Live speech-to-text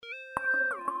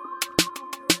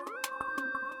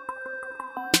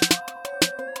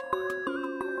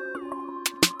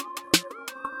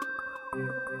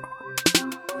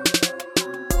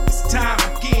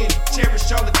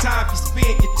cherish all the time you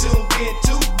spend, you tuned in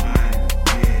to.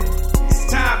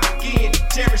 It's time again to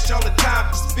cherish all the time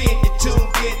you spend, you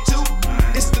tuned in to.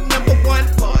 It's the number one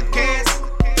podcast.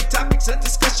 The topics of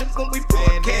discussion when we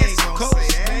broadcast.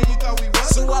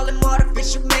 So all them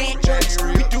artificial man jokes,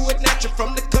 we do it natural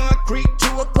from the concrete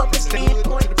to a public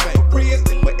standpoint. For real,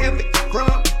 wherever you're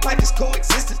from, life is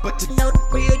coexistence, but to know the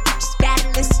real, you just gotta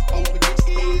listen.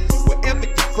 Wherever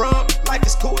you're from, life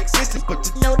is coexistence, but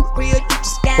to know the real, you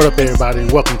just gotta listen. What up, everybody,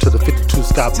 and welcome to the 52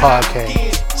 Scott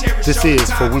Podcast. This is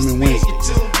For Women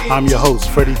Wednesday. I'm your host,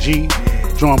 Freddie G,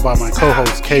 joined by my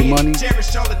co-host, K Money,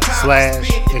 Slash,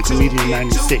 and Comedian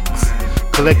 96.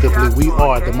 Collectively, we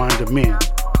are the Mind of Men.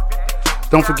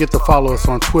 Don't forget to follow us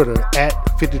on Twitter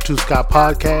at 52 Scott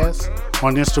Podcast,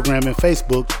 on Instagram and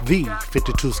Facebook, the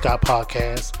 52 Scott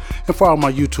Podcast, and for all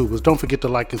my YouTubers, don't forget to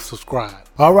like and subscribe.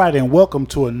 All right, and welcome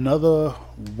to another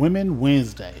Women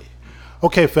Wednesday.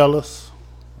 Okay, fellas,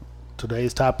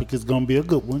 today's topic is going to be a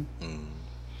good one.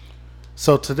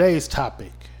 So today's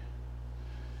topic,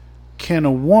 can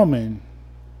a woman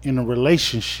in a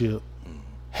relationship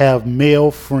have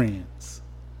male friends?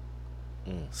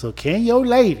 So can your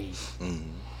lady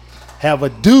have a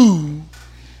dude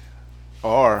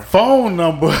or phone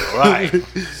number, right?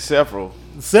 several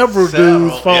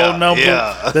dudes phone number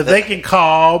that they can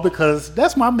call, because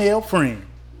that's my male friend.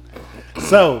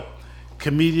 So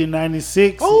Comedian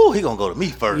 96. Oh, he gonna go to me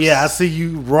first. Yeah, I see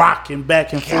you rocking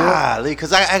back and forth. Golly,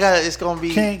 because I got it's gonna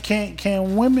be.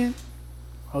 Can women,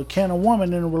 or can a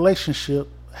woman in a relationship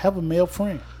have a male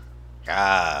friend?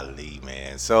 Golly,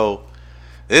 man. So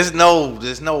there's no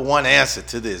one answer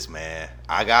to this, man.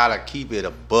 I gotta keep it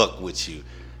a buck with you.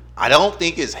 I don't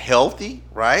think it's healthy,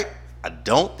 right? I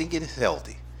don't think it is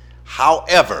healthy.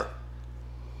 However,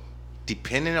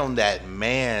 depending on that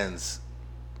man's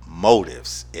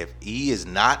motives, if he is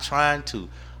not trying to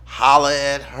holler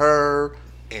at her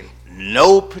in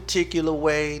no particular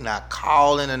way, not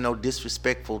calling her no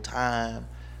disrespectful time,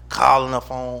 calling her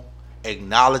phone,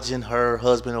 acknowledging her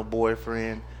husband or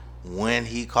boyfriend when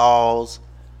he calls,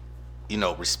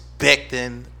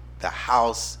 respecting the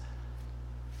house,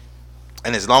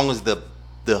 and as long as the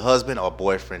husband or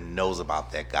boyfriend knows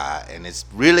about that guy, and it's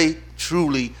really,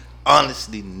 truly,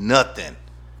 honestly nothing,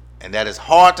 and that is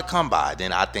hard to come by,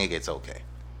 then I think it's okay.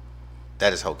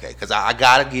 That is okay, because I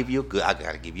gotta give you a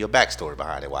backstory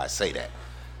behind it. Why I say that.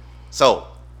 So,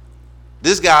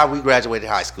 this guy we graduated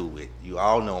high school with, you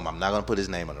all know him. I'm not gonna put his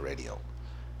name on the radio.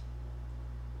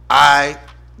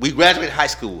 We graduated high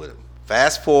school with him.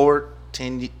 Fast forward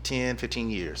 10, 15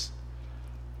 years.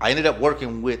 I ended up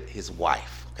working with his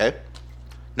wife, okay?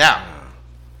 Now,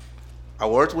 I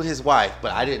worked with his wife,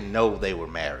 but I didn't know they were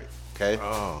married, okay?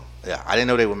 Oh. Yeah, I didn't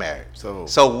know they were married.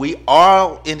 So we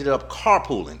all ended up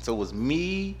carpooling. So it was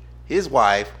me, his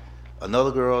wife,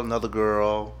 another girl,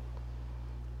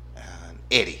 and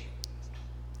Eddie,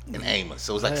 and Amos.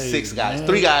 So it was like 6 guys. Man.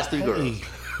 3 guys, 3 girls.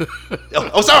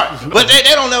 Oh, sorry, but they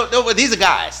don't know. No, but these are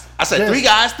guys. I said 3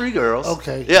 guys, 3 girls.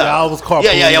 Okay. Yeah, I was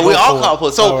carpooling. Yeah. We all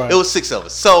carpooled. So It was 6 of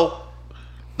us. So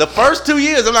the first 2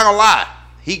 years, I'm not gonna lie,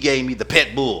 he gave me the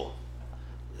pet bull.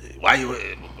 Why you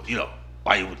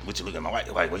looking at my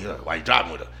wife? Why you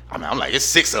driving with her? I'm like, it's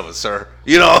 6 of us, sir.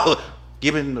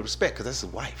 Give him the respect, because that's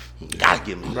his wife. You gotta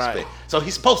give him the respect. So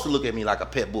he's supposed to look at me like a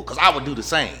pet bull, because I would do the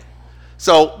same.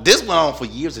 So this went on for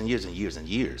years and years and years and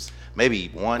years. Maybe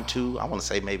 1, 2, I want to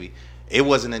say maybe. It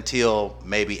wasn't until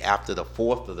maybe after the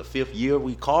 4th or the 5th year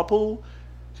we carpool,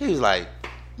 he was like,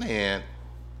 man,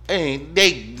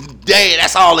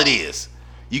 that's all it is.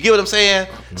 You get what I'm saying?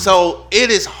 Mm-hmm. So it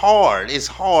is hard. It's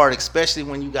hard, especially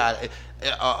when you got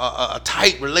a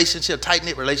tight relationship,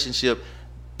 tight-knit relationship,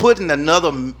 putting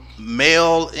another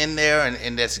male in there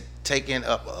and that's taking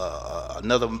up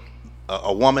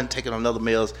a woman taking another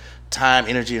male's time,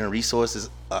 energy, and resources.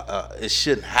 It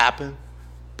shouldn't happen,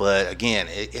 but again,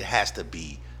 it has to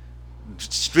be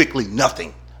strictly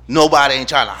nothing. Nobody ain't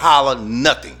trying to holler,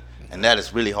 nothing, and that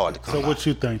is really hard to come. So, what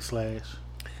you think, Slash?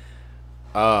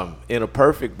 In a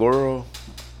perfect world,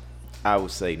 I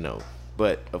would say no,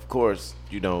 but of course,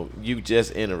 you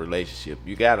just in a relationship,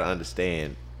 you got to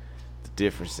understand the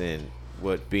difference in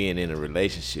what being in a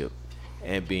relationship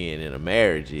and being in a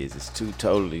marriage is. It's two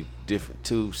totally different,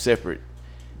 two separate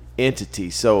entity.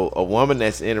 So a woman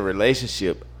that's in a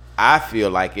relationship, I feel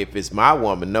like if it's my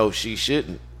woman, no, she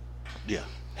shouldn't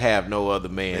have no other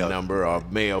man number or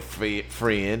male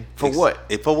friend. For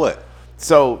what? For what?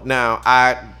 So now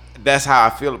that's how I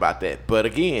feel about that. But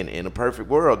again, in a perfect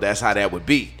world, that's how that would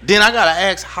be. Then I gotta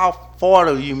ask, how far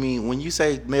do you mean when you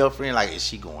say male friend? Like, is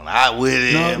she going out with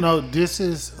him? No, this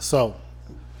is so.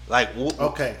 Like,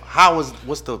 okay.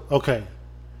 What's the? Okay.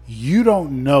 you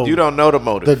don't know. You don't know the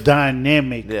motive. The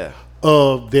dynamic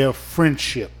of their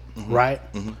friendship, right?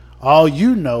 All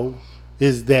you know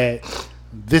is that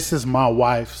this is my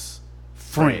wife's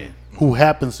friend who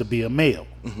happens to be a male.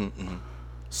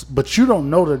 But you don't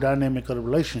know the dynamic of the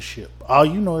relationship. All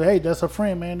you know, hey, that's a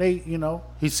friend, man.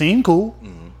 He seemed cool.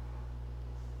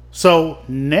 So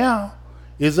now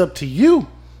it's up to you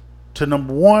to,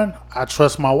 number one, I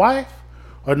trust my wife,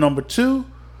 or number two,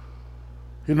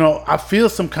 I feel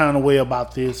some kind of way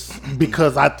about this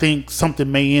because I think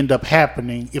something may end up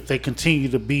happening if they continue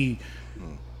to be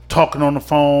talking on the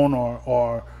phone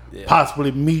or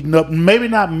possibly meeting up. Maybe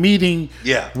not meeting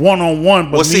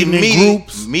one-on-one, but meeting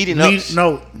in groups.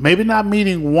 No, maybe not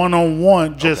meeting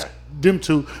one-on-one, just them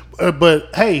two.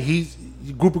 But, hey, he's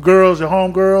a group of girls, your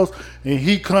homegirls, and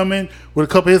he coming with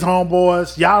a couple of his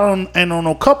homeboys. Y'all ain't on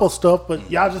no couple stuff, but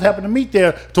y'all just happen to meet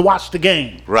there to watch the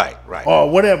game. Right. Or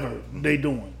whatever they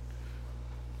doing.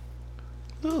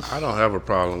 I don't have a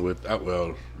problem with that.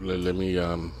 Well, let me...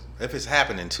 if it's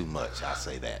happening too much, I'll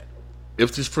say that.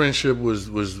 If this friendship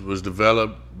was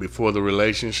developed before the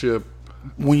relationship...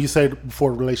 When you say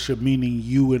before the relationship, meaning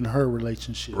you and her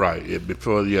relationship. Right.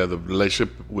 Before the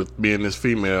relationship with me and this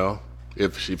female,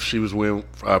 if she was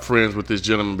friends with this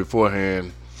gentleman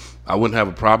beforehand, I wouldn't have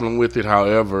a problem with it.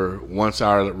 However, once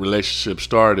our relationship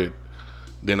started,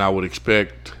 then I would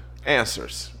expect...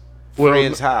 Answers. Well,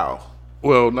 Friends how?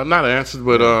 Well, not answers,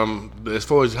 but as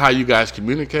far as how you guys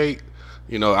communicate,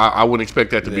 I wouldn't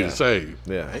expect that to be the same.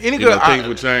 Yeah. Any girl, things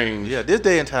would change. Yeah, this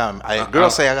day and time,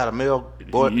 girls say I got a male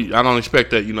boy. I don't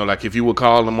expect that, like if you would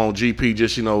call them on GP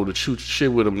just, to shoot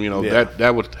shit with them,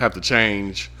 that would have to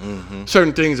change.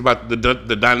 Certain things about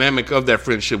the dynamic of that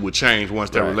friendship would change once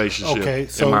that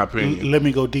relationship, in my opinion. Let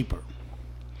me go deeper.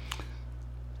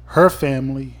 Her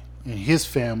family and his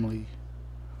family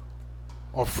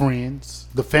are friends.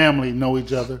 The family know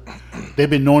each other. They've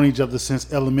been knowing each other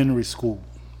since elementary school,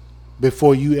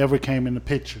 before you ever came in the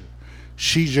picture.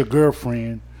 She's your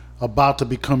girlfriend, about to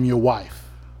become your wife.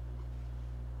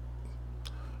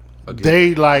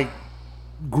 They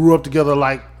grew up together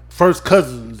like first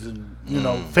cousins, and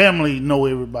family know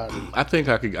everybody. I think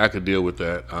I could deal with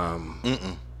that.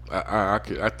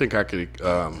 I think I could.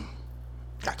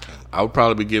 I would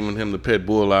probably be giving him the pet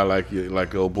bull eye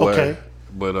like old boy. Okay.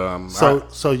 But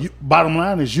so you, bottom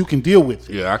line is you can deal with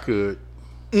it. Yeah, I could.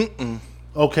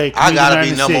 Okay, I gotta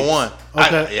be number one.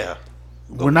 Okay,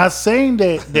 we're not saying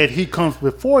that he comes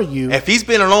before you. If he's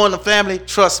been alone in the family,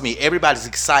 trust me, everybody's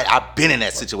excited. I've been in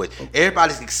that situation.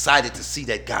 Everybody's excited to see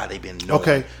that guy they've been knowing.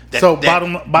 Okay, so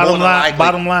bottom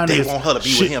line they is want her to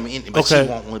be with him, but she won't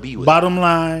want to be with him. Bottom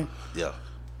line,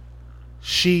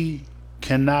 she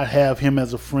cannot have him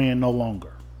as a friend no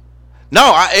longer.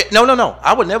 No.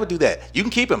 I would never do that. You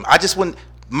can keep him. I just wouldn't.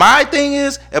 My thing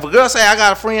is, if a girl say I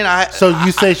got a friend, I'll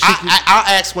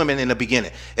ask women in the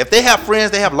beginning. If they have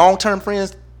friends, they have long-term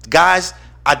friends, guys,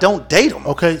 I don't date them.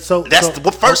 Okay, so that's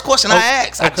the first question I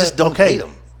ask. I just don't date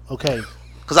them. Okay,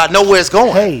 because I know where it's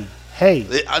going. Hey,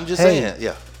 I'm just saying,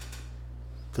 yeah.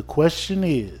 The question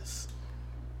is,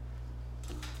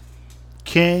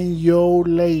 can your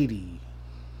lady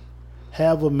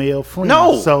have a male friend?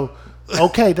 No. So.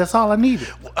 Okay, that's all I needed.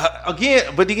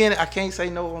 Again, I can't say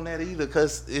no on that either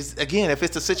because if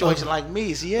it's a situation like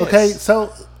me, it's yes. Okay,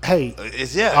 so hey,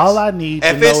 it's yes. All I need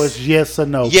to know is yes or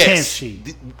no. Yes. Can she?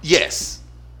 Yes,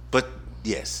 but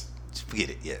yes.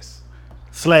 Forget it. Yes.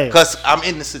 Because I'm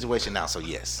in the situation now, so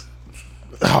yes.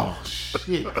 Oh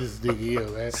shit, this nigga here,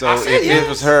 man. So if it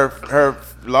was her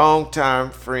longtime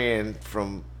friend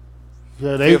from.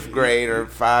 Fifth grade or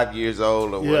 5 years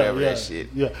old or whatever that shit.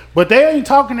 Yeah, but they ain't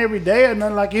talking every day or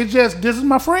nothing. Like it's just this is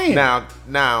my friend.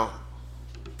 Now,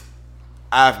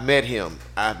 I've met him.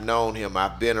 I've known him.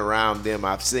 I've been around them.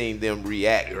 I've seen them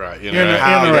react. Right.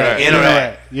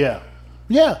 Interact. Yeah.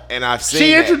 And I've seen.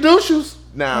 She introduces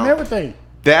now and everything.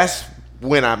 That's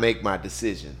when I make my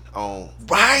decision on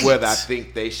whether I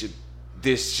think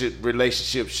this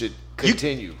relationship should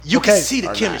continue. You can see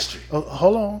the chemistry.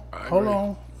 Hold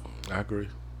on. I agree.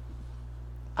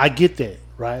 I get that,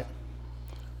 right?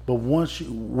 But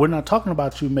we're not talking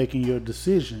about you making your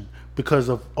decision because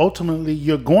of ultimately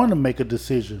you're going to make a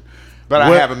decision. But I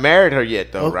haven't married her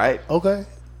yet, though, right? Okay.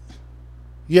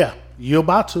 Yeah, you're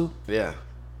about to. Yeah.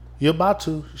 You're about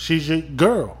to. She's your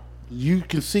girl. You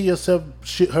can see yourself,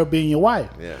 her being your wife.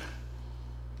 Yeah.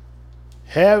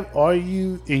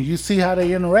 And you see how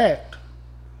they interact.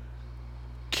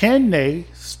 Can they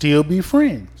still be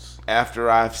friends? after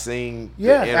I've seen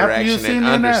Yeah, the after you've interaction seen and the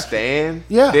understand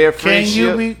Yeah. their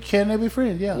friendship. Can they be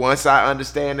friends? Yeah. Once I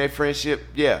understand their friendship,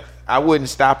 yeah, I wouldn't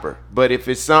stop her. But if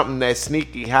it's something that's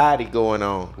sneaky hidey going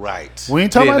on, Right. We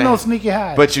ain't talking Then about no that- sneaky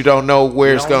high. but you don't know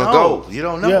where it's gonna go. You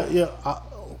don't know. yeah.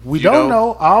 We You don't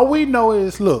know? know. All we know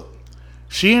is, look,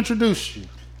 she introduced you.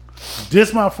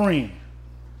 This my friend.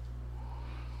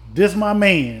 This my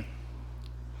man.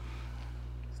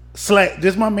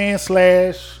 This my man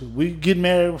 / we get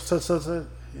married.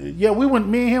 Yeah, we went.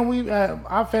 Me and him.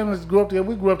 Our families grew up together.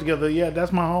 We grew up together. Yeah,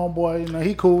 that's my homeboy. You know,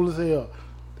 he cool as hell.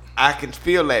 I can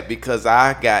feel that because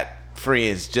I got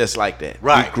friends just like that.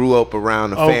 Right. We grew up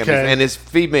around the Okay. families, and it's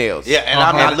females. Yeah, and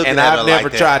I'm not looking and at I've her never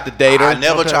like that. tried to date her. I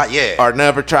never tried. Yeah. Or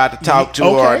never tried to talk to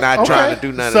her, or not trying to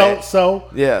do none of that. So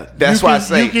Yeah, that's why I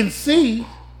say you can see.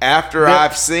 after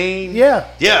that- I've seen. Yeah.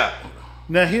 Yeah.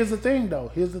 Now here's the thing,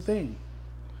 though. Here's the thing.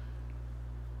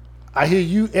 I hear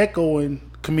you echoing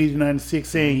Comedian 96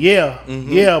 saying, "Yeah,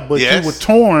 but Yes.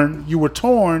 you were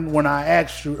torn when I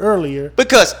asked you earlier."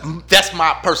 Because that's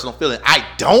my personal feeling. I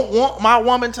don't want my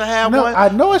woman to have No, one. I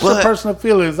know it's your but- personal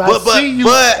feelings. I But see you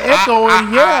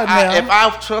echoing, now. if I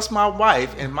trust my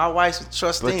wife and my wife's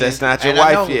trusting, But that's not your and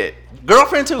I wife know- yet.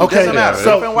 Girlfriend too. Okay, Doesn't matter. so-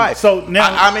 Girlfriend, wife. so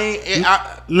now- I mean,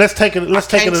 Let's take it. Let's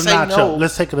I take it can't a say notch no. up.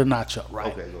 Let's take it a notch up. Right.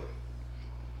 okay, go ahead.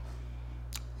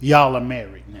 Y'all are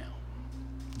married now.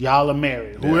 Y'all are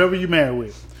married. Whoever you married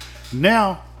with.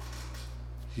 Now,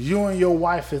 you and your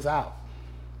wife is out,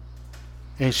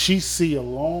 and she see a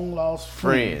long lost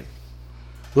friend.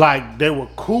 Like they were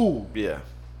cool, Yeah.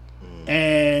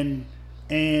 and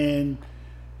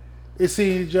they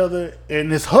see each other,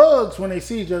 and it's hugs when they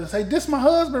see each other. Say, "This my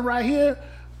husband right here,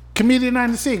 Comedian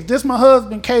 96. This my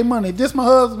husband, K Money. This my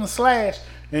husband, Slash."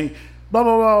 And blah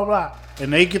blah blah blah.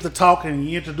 And they get to talking, and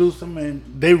you introduce them, and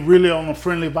they really on a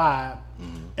friendly vibe.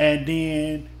 And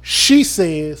then she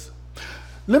says,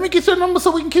 "Let me get your number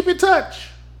so we can keep in touch."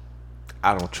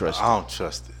 I don't trust I you. don't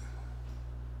trust it.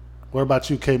 What about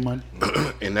you, K Money?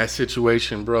 In that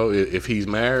situation, bro, if he's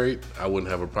married, I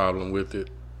wouldn't have a problem with it.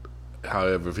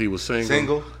 However, if he was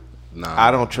single, nah,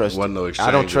 I don't trust wasn't no it. exchange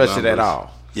I don't of trust it at numbers.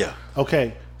 all. Yeah.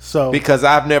 Okay, so Because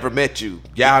I've never met you.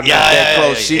 Y'all not that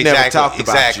close. She never talked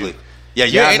about you. Yeah,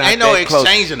 you Y'all ain't, not ain't no that close.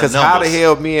 exchanging the numbers. Because how the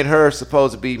hell me and her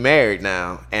supposed to be married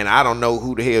now, and I don't know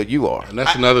who the hell you are. And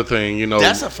that's another thing, you know.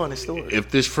 That's a funny story. If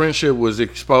this friendship was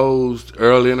exposed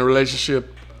early in the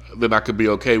relationship, then I could be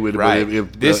okay with it. Right. But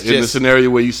if This in the just- scenario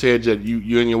where you said that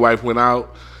you and your wife went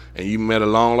out and you met a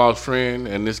long lost friend,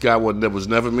 and this guy that was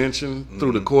never mentioned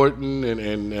through the courting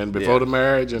and before Yeah. the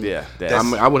marriage, and Yeah,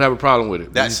 I would have a problem with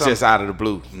it. That's It's just out of the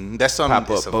blue. That's something.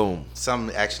 Pop up, boom.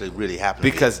 Something actually really happened.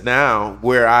 Because now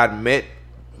where I met,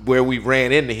 where we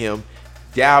ran into him,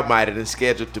 y'all might have been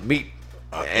scheduled to meet,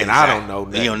 and I don't know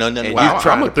nothing. You don't know nothing And about you it.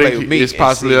 trying I'm to gonna play with think me it's and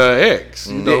possibly see. an ex.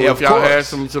 You know, Yeah, if of y'all had course.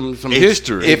 some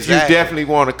history. If Exactly. you definitely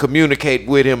want to communicate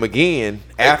with him again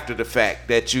after the fact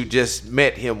that you just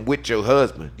met him with your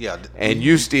husband, Yeah. and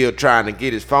you still trying to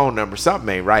get his phone number, something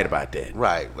ain't right about that.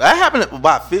 Right. That happened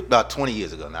about 20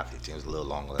 years ago. Not 15. It was a little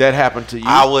longer. That happened to you?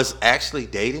 I was actually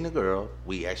dating a girl.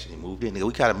 We actually moved in.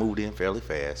 We kind of moved in fairly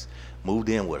fast. Moved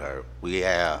in with her. We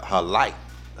had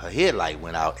her headlight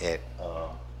went out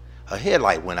her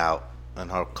headlight went out in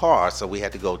her car, so we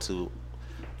had to go to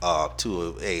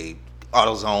a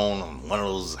AutoZone, one of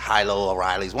those high-low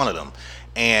O'Reilly's, one of them.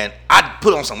 And I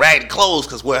put on some raggedy clothes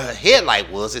because where her headlight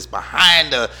was, it's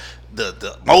behind the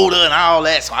motor and all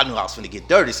that. So I knew I was finna get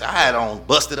dirty. So I had on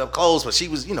busted up clothes, but she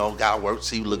was, got to work.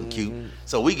 She was looking cute.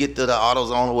 So we get to the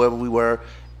AutoZone or wherever we were,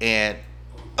 and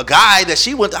a guy that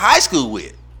she went to high school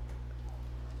with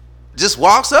just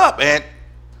walks up and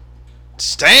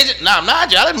strange. Now,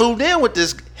 mind you, I done moved in with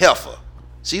this heifer.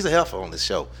 She's a heifer on this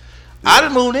show. I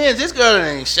done moved in. This girl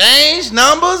done exchanged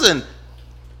numbers, and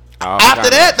after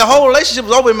that, the whole relationship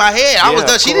was over in my head. I was Yeah,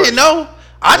 done. of She course. didn't know.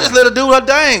 I just let her do her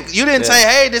thing. You didn't say,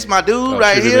 "Hey, this my dude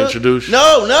right she didn't here." introduce you?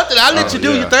 No, nothing. I let you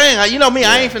do your thing. You know me.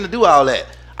 I Yeah. ain't finna do all that.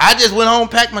 I just went home,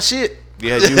 packed my shit.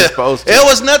 Yeah, you were supposed to. There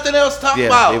was nothing else to talk Yeah,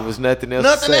 about. it was nothing else.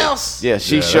 Nothing to say. else. Yeah,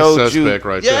 she Yeah, that's showed you. suspect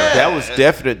right Yeah. there. That was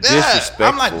definite disrespectful.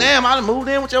 I'm like, damn, I done moved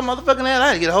in with your motherfucking ass. I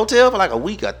had to get a hotel for like a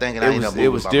week, I think, and I ended up moving It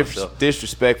was by myself.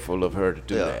 disrespectful of her to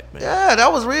do that, man. Yeah,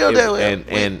 that was real.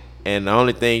 And the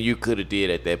only thing you could have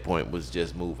did at that point was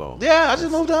just move on. Yeah, I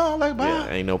just moved on. Like, bye. Yeah,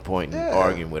 ain't no point in Yeah.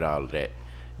 arguing with all of that.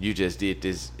 You just did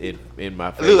this in my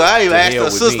face. Look, I even To asked hell her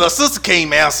with sister. me. Her sister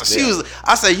came answer. She Yeah. was.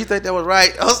 I said, "You think that was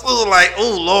right?" Her sister was like,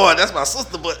 "Oh Lord, that's my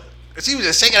sister," but she was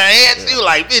just shaking her head. She was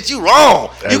like, "Bitch, you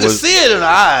wrong." That You could was- see it in her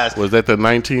eyes. Was that the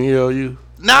 19-year-old you?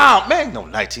 Nah, man, no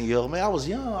 19-year-old man. I was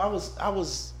young. I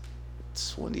was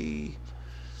 20.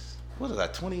 what is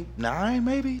that, 29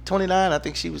 maybe? 29, I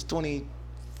think she was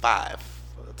 25,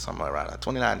 something like that,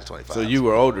 29 to 25. So you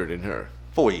were older than her.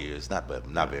 4 years, not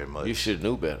very much. You should have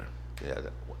knew better. Yeah,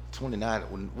 29,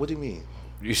 what do you mean?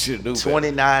 You should have knew better.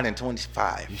 29 and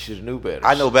 25. You should have knew better.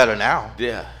 I know better now.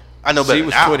 Yeah. I know better She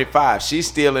was now. 25. She's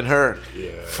still in her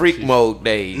freak mode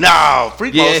days. No,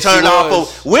 freak Yeah, mode's turned she off.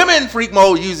 was. For women, freak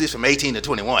mode usually from 18 to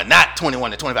 21, not 21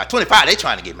 to 25. 25, they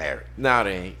trying to get married. No,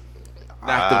 they ain't.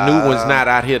 Not the new ones not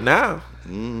out here now.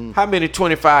 How many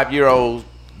 25-year-olds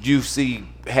you see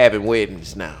having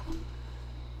weddings now?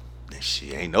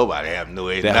 She ain't nobody having no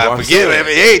age. That's Not what I'm forget saying.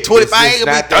 it. Hey, 25, It's it could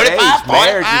not be that 35, age.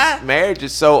 45. Marriage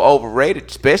is so overrated,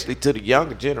 especially to the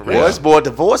younger generation. Well, it's more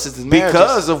divorces than marriages.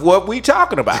 Because of what we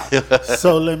talking about.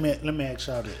 So let me ask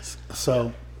y'all this.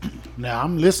 So now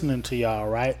I'm listening to y'all,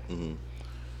 right? Mm-hmm.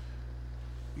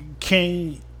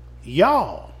 Can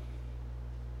y'all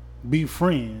be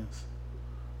friends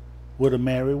with a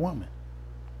married woman?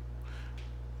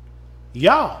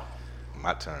 Y'all.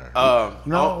 My turn.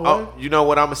 You know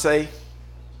what I'm gonna say?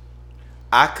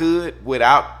 I could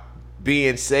without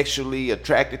being sexually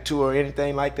attracted to her or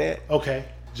anything like that. Okay,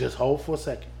 just hold for a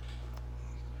second.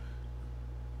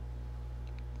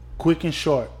 Quick and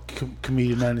short,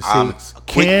 comedian 96.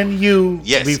 Quick- Can you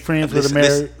Yes. be friends with a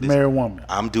Listen. married woman?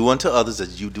 I'm do unto others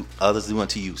as you do others do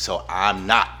unto you. So I'm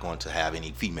not going to have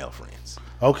any female friends.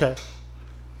 Okay.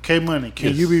 K Money, can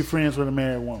Yes. you be friends with a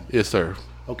married woman? Yes, sir.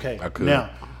 Okay. I could.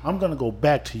 Now, I'm going to go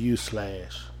back to you,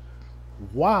 Slash.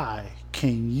 Why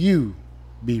can you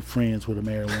be friends with a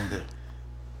married woman?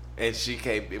 And she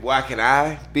can't be. Why can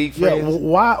I be Yeah, friends?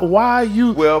 why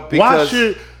you? Well,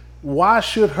 because- why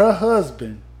should her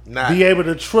husband Not- be able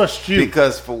to trust you?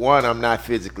 Because for one, I'm not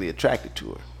physically attracted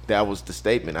to her. That was the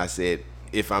statement I said.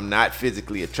 If I'm not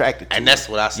physically attracted to And her, that's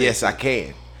what I said, Yes, too. I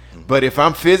can. But if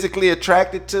I'm physically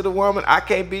attracted to the woman, I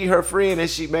can't be her friend and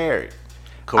she married.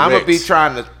 I'm gonna be Correct.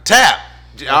 trying to Tap.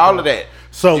 all of that.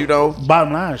 So, you know,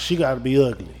 bottom line, she got to be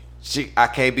ugly. I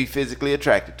can't be physically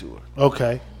attracted to her.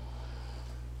 Okay.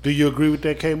 Do you agree with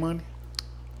that, K Money?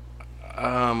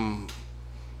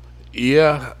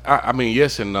 Yeah, I mean,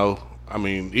 yes and no. I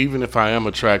mean, even if I am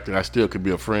attracted, I still could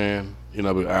be a friend. You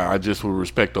know, but I just would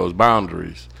respect those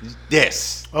boundaries.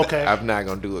 Yes. Okay. I'm not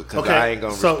gonna do it because Okay. I ain't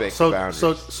gonna respect the boundaries.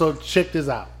 So check this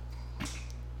out.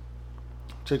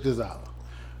 Check this out.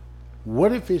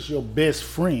 What if it's your best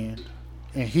friend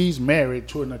and he's married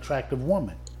to an attractive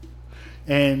woman,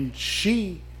 and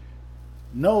she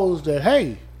knows that,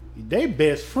 hey, they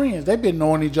best friends. They've been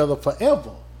knowing each other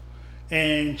forever,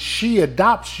 and she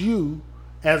adopts you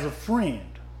as a friend,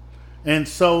 and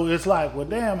so it's like, well,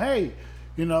 damn, hey,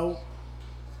 you know.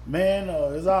 Man,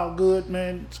 it's all good,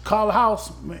 man. Just call the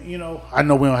house, man, you know. I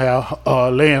know we don't have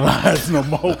landlines no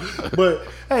more, but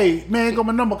hey, man, got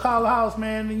my number. Call the house,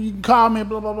 man, and you can call me.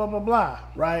 Blah blah blah blah blah.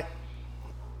 Right?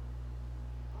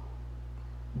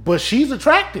 But she's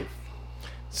attractive.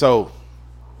 So,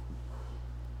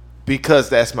 because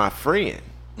that's my friend.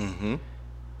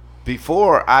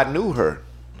 Before I knew her,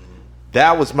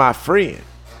 that was my friend.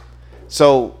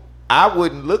 So I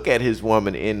wouldn't look at his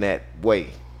woman in that way.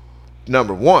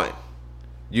 Number one,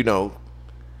 you know.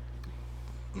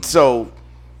 So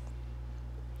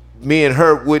me and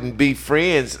her wouldn't be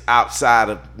friends outside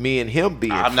of me and him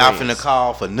being I'm friends. not finna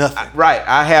call for nothing Right.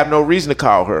 I have no reason to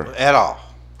call her at all.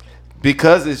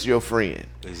 because it's your friend.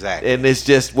 Exactly. And it's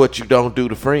just what you don't do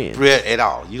to friends. At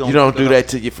all. You You don't do that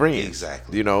to your friends.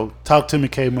 Exactly. You know, Talk to me,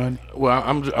 K Money. Well,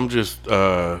 I'm just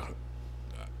I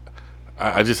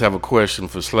just have a question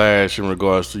for Slash in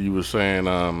regards to you were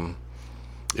saying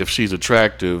if she's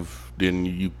attractive, then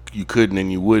you couldn't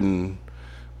and you wouldn't,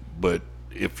 but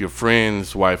if your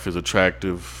friend's wife is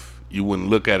attractive, you wouldn't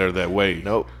look at her that way.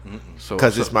 nope. So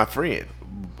Because it's my friend.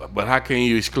 But how can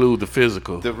you exclude the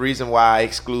physical? The reason why I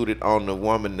excluded on the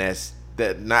woman that's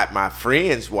not my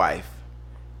friend's wife,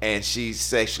 and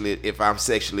if I'm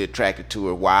sexually attracted to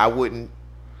her, why I wouldn't?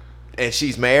 And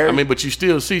she's married. I mean, but you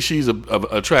still see she's a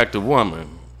attractive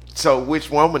woman. so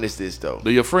which woman is this though?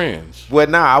 They're your friends. Well,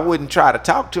 nah, I wouldn't try to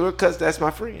talk to her because that's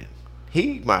my friend.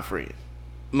 He my friend.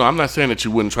 No, I'm not saying that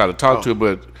you wouldn't try to talk to her,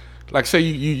 but like say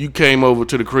you came over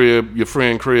to the crib, your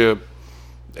friend crib,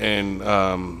 and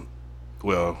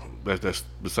well, that's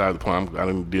beside the point. I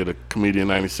done did a Comedian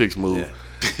 96 move.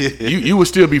 Yeah. you would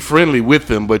still be friendly with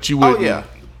them, but you wouldn't. Oh yeah.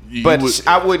 you But would-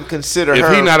 I wouldn't consider if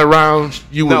her. he not around,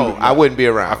 you wouldn't. no, I wouldn't be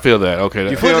around. I feel that. Okay,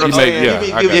 You feel what I'm saying? Yeah,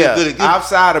 Give I me- got give it. me- good.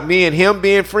 Outside of me and him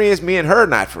being friends, me and her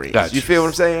not friends. Gotcha. You feel what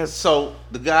I'm saying? So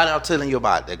the guy that I'm telling you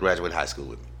about that graduated high school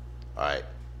with me, all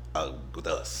right, with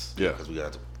us, Yeah. because we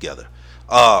got together.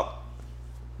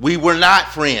 We were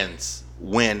not friends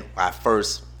when I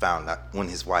first found out when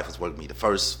his wife was working with me. The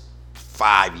first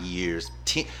 5 years,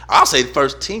 I'll say the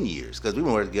first 10 years, because we've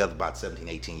been working together about 17,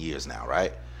 18 years now,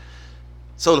 right?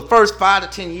 So the first 5 to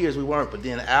 10 years we weren't, but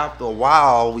then after a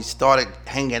while we started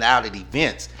hanging out at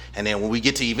events, and then when we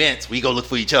get to events, we go look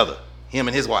for each other. Him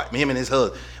and his wife, him and his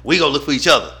husband, we go look for each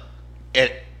other,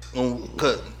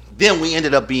 cause then we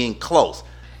ended up being close.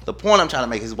 The point I'm trying to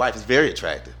make, his wife is very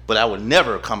attractive, but I would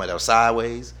never come at her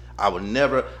sideways. I would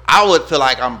feel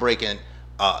like I'm breaking.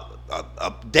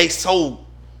 They so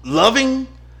loving,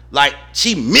 like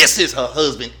she misses her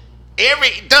husband.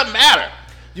 It doesn't matter.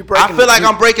 I feel like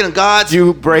I'm breaking God's.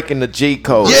 You breaking the G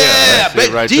code.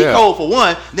 Yeah, right G code for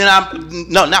one. Then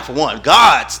not for one.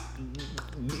 God's.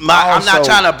 I'm not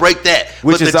trying to break that.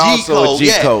 Which but is the also a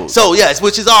G code. So yes,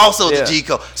 which is also the G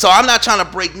code. So I'm not trying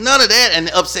to break none of that and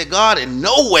upset God in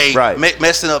no way. Right.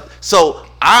 Messing up. So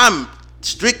I'm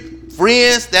strict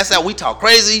friends. That's how we talk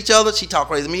crazy to each other. She talk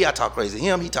crazy to me. I talk crazy to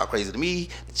him. He talk crazy to me.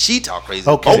 She talk crazy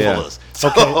to both of us.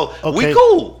 So we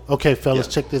cool. Okay, fellas,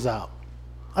 check this out.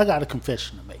 I got a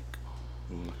confession to make.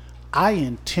 I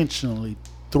intentionally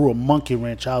threw a monkey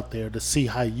wrench out there to see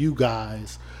how you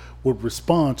guys would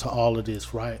respond to all of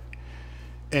this, right?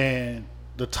 And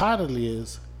the title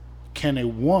is, can a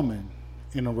woman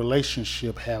in a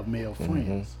relationship have male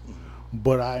friends?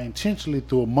 But I intentionally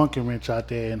threw a monkey wrench out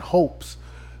there in hopes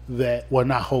that, well,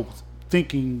 not hopes,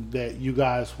 thinking that you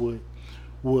guys would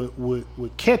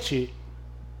catch it,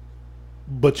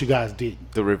 but you guys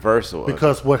didn't. The reversal.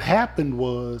 Because what happened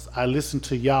was I listened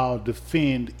to y'all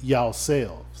defend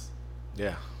yourselves.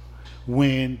 Yeah.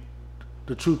 When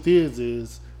the truth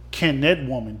is can that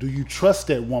woman, do you trust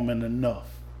that woman enough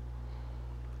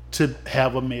to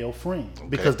have a male friend?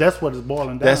 Because that's what it's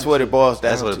boiling down to. That's what it boils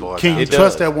down to. Can you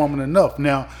trust that woman enough?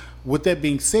 Now, with that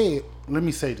being said, let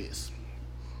me say this.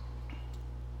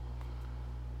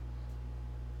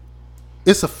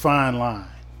 It's a fine line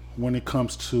when it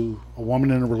comes to a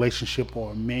woman in a relationship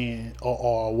or a man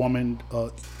or a woman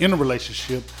in a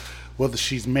relationship, whether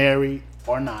she's married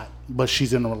or not, but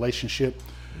she's in a relationship,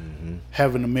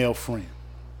 having a male friend.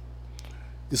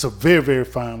 It's a very, very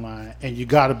fine line, and you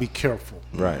got to be careful.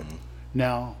 Right.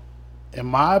 Now, in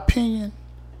my opinion,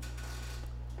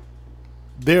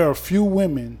 there are a few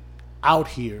women out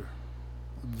here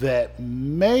that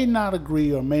may not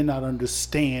agree or may not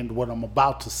understand what I'm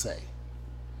about to say,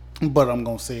 but I'm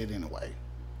going to say it anyway.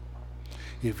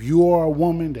 If you are a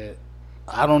woman that,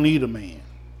 I don't need a man.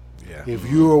 Yeah. If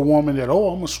you're a woman that,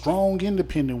 I'm a strong,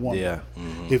 independent woman. Yeah.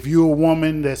 If you're a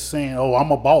woman that's saying,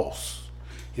 I'm a boss.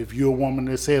 If you're a woman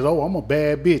that says, I'm a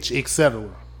bad bitch, etc.,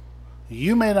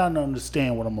 you may not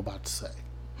understand what I'm about to say.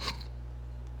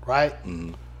 Right?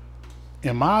 In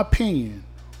my opinion,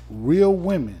 real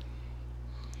women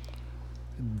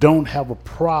don't have a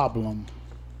problem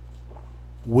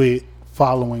with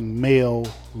following male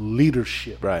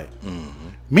leadership. Right.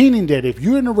 Meaning that if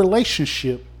you're in a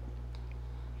relationship,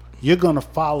 you're going to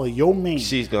follow your man.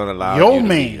 She's going to allow your you to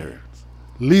man lead her.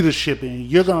 Leadership, and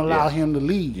you're going to allow him to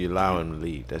lead. You allow him to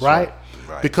lead. That's right?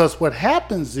 Right. Because what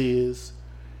happens is,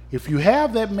 if you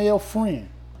have that male friend,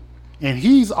 and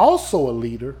he's also a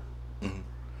leader,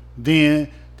 then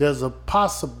there's a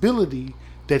possibility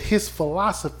that his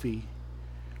philosophy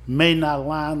may not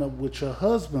line up with your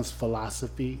husband's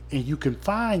philosophy, and you can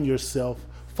find yourself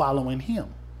following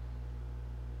him.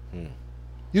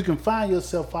 You can find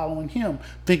yourself following him,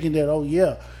 thinking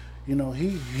that,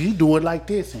 he do it like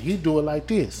this and he do it like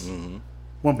this.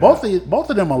 When both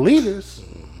of them are leaders,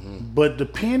 but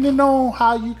depending on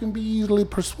how you can be easily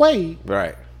persuaded,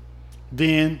 right,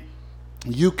 then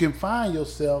you can find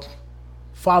yourself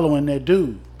following that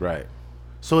dude. Right.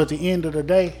 So at the end of the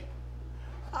day,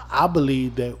 I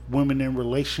believe that women in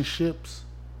relationships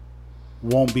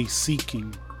won't be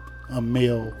seeking a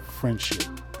male friendship.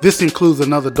 This includes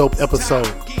another dope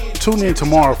episode. Tune in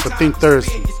tomorrow for Think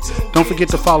Thursday. Don't forget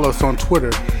to follow us on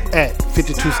Twitter at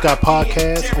 52 Scott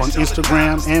Podcast, on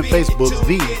Instagram and Facebook,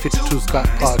 the 52 Scott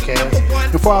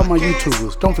Podcast. And for all my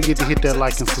YouTubers, don't forget to hit that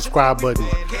like and subscribe button.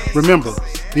 Remember,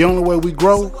 the only way we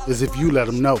grow is if you let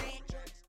them know.